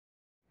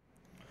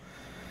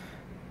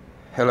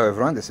Hello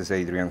everyone, this is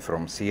Adrian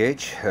from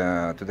CH.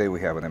 Today we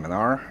have an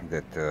M&R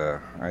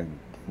that I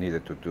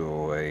needed to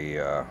do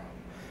a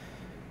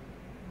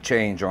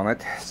change on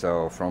it.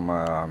 So from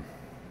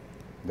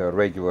the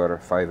regular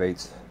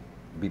 5/8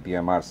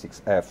 BPM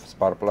R6F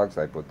spark plugs,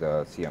 I put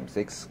the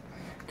CM6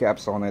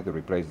 caps on it,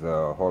 replaced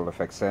the Hall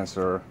effect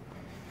sensor,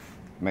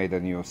 made a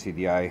new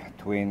CDI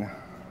twin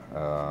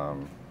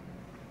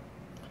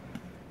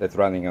that's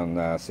running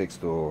on 6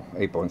 to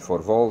 8.4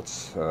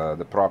 volts.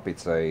 The prop,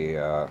 it's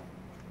a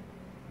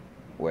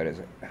where is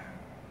it?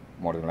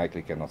 More than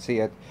likely cannot see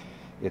it.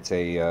 It's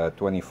a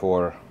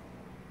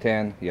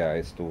 2410. Yeah,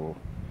 it's too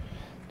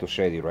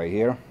shady right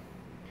here.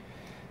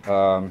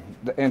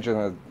 The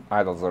engine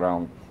idles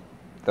around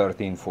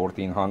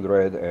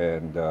 1400,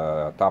 and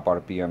top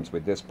RPMs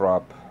with this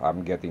prop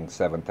I'm getting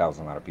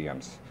 7000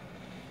 RPMs.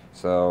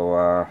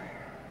 So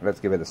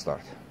let's give it a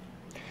start.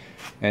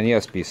 And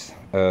yes, Pete,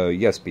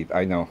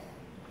 I know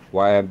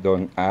why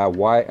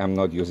I'm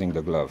not using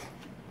the glove.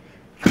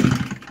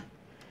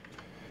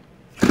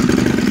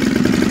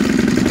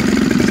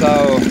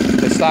 So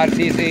the start's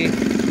easy,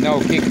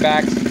 no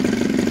kickbacks.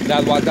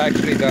 That was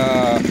actually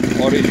the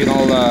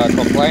original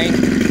complaint.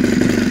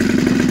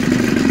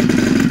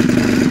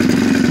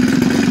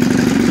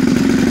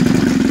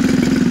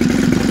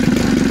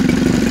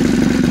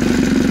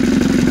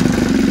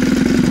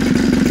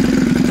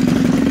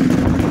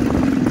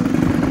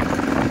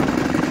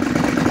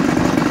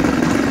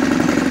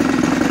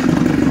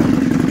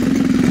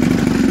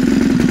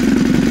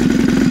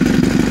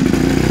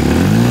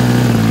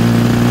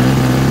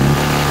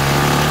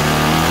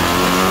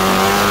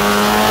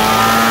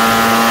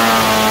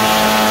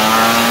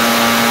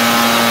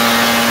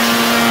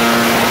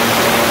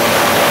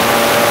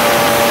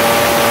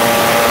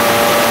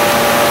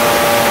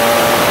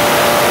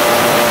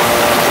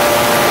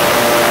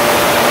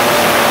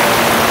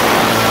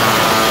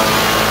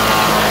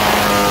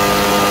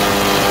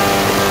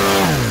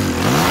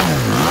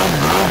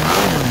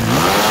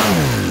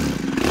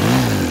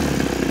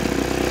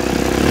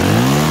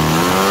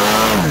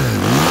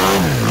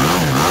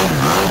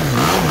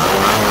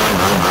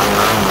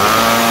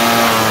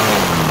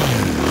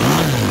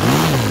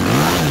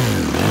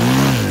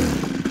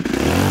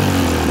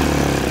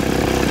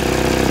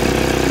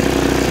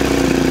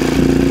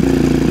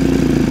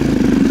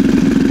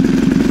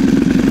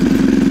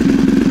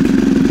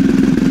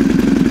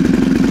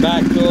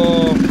 Back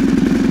to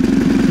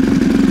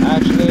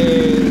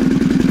actually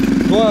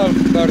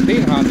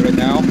 1300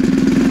 now.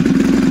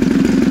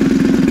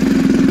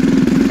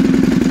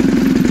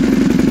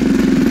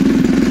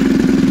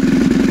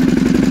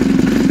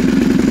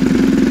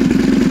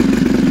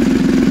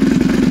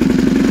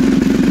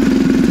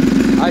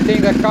 I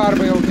think the car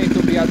will need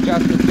to be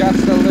adjusted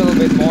just a little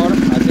bit more.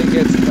 I think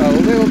it's a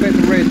little bit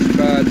rich,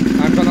 but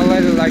I'm gonna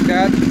let it like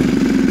that.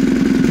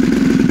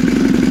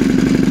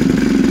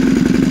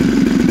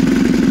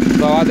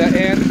 So at the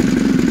end,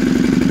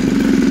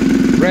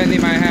 Randy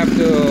might have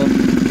to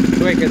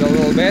tweak it a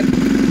little bit.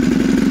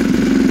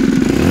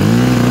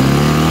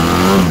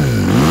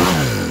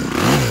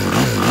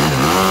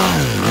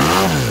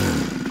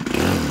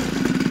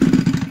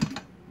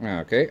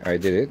 Okay, I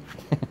did it.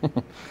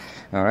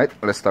 All right,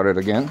 let's start it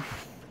again.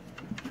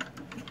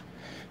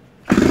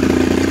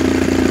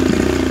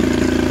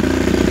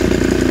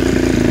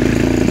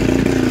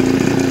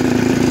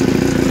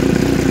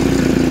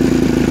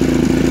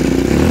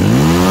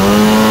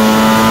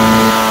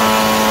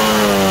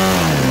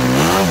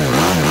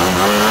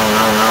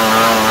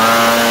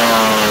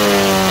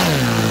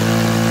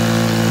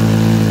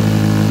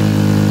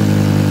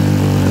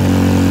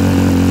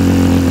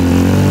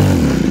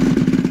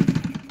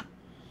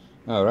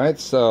 Alright,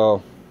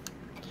 so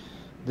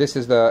this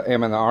is the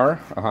M&R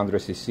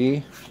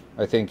 100cc.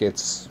 I think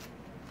it's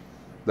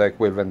the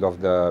equivalent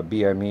of the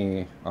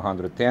BME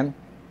 110.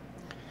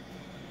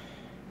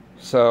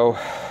 So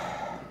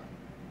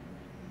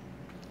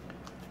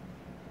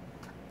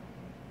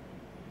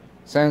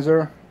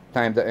sensor,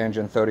 time the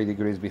engine 30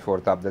 degrees before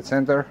top dead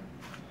center.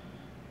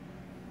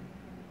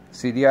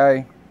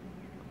 CDI,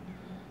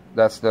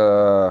 that's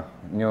the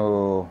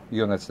new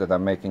units that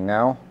I'm making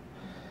now.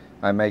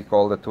 I make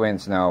all the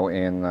twins now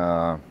in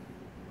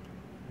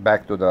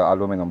back to the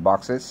aluminum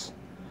boxes.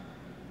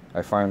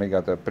 I finally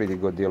got a pretty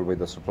good deal with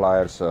the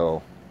supplier,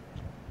 so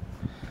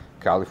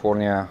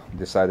California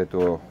decided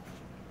to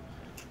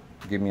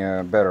give me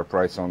a better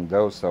price on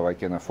those so I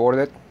can afford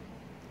it.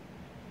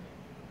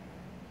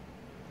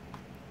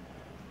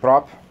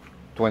 Prop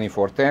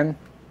 2410,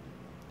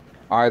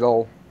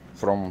 idle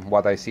from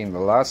what I seen the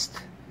last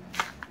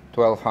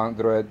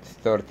 1200,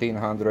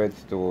 1300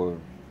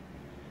 to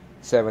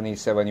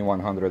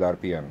 7100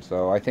 RPM.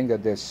 So I think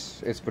that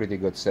this is pretty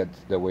good set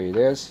the way it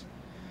is,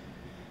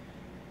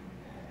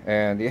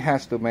 and it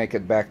has to make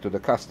it back to the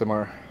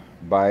customer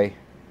by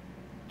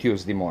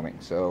Tuesday morning.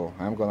 So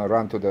I'm gonna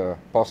run to the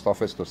post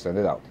office to send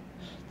it out.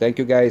 Thank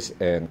you guys,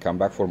 and come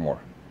back for more.